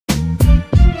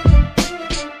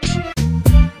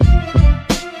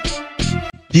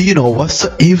Do you know what's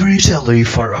the average salary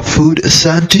for a food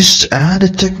scientist and a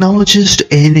technologist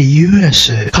in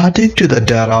USA? According to the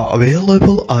data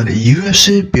available on the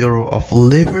USA Bureau of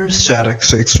Labor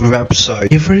Statistics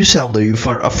website, average salary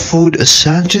for a food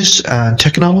scientist and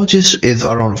technologist is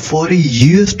around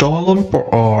 $40 per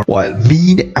hour, while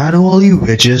mean annually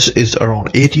wages is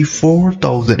around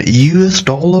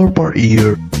 $84,000 per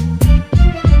year.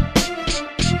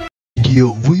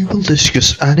 We will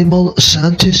discuss animal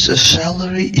scientists'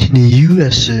 salary in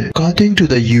USA. According to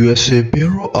the USA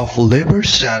Bureau of Labor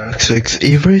Statistics,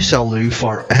 average salary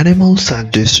for animal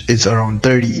scientists is around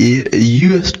 38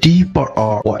 USD per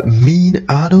hour, while mean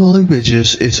annual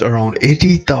wages is around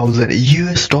 80,000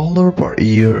 US dollar per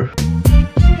year.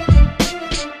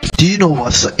 Do you know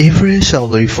what's the average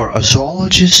salary for a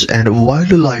zoologist and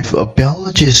wildlife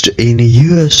biologist in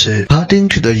USA? According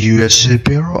to the USA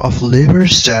Bureau of Labor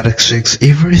Statistics,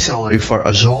 average salary for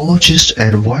a zoologist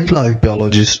and wildlife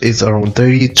biologist is around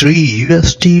 33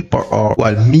 USD per hour,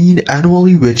 while mean annual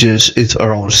wages is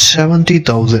around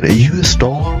 70,000 US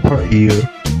dollar per year.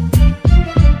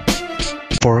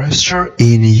 Forestry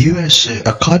in USA.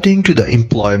 According to the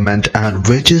employment and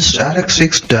wages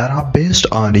statistics data based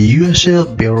on the USA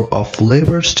Bureau of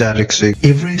Labor Statistics,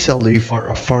 average salary for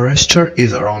a forester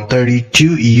is around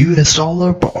 32 US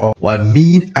dollar per hour, while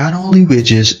mean annual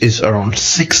wages is around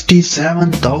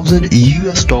 67,000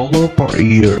 US dollar per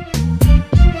year.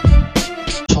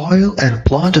 Soil and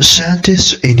plant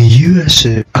scientists in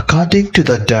USA. According to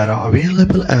the data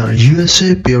available on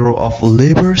USA Bureau of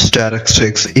Labor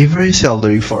Statistics, average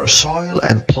salary for soil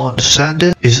and plant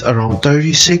scientists is around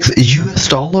 36 US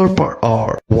dollar per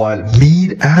hour, while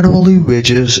mean annual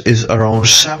wages is around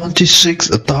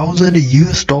 76,000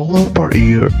 US dollar per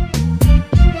year.